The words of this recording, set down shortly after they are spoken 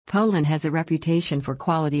Poland has a reputation for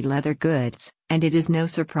quality leather goods, and it is no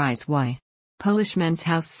surprise why. Polish men's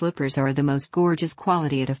house slippers are the most gorgeous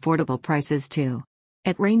quality at affordable prices too.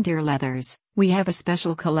 At Reindeer Leathers, we have a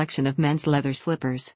special collection of men's leather slippers.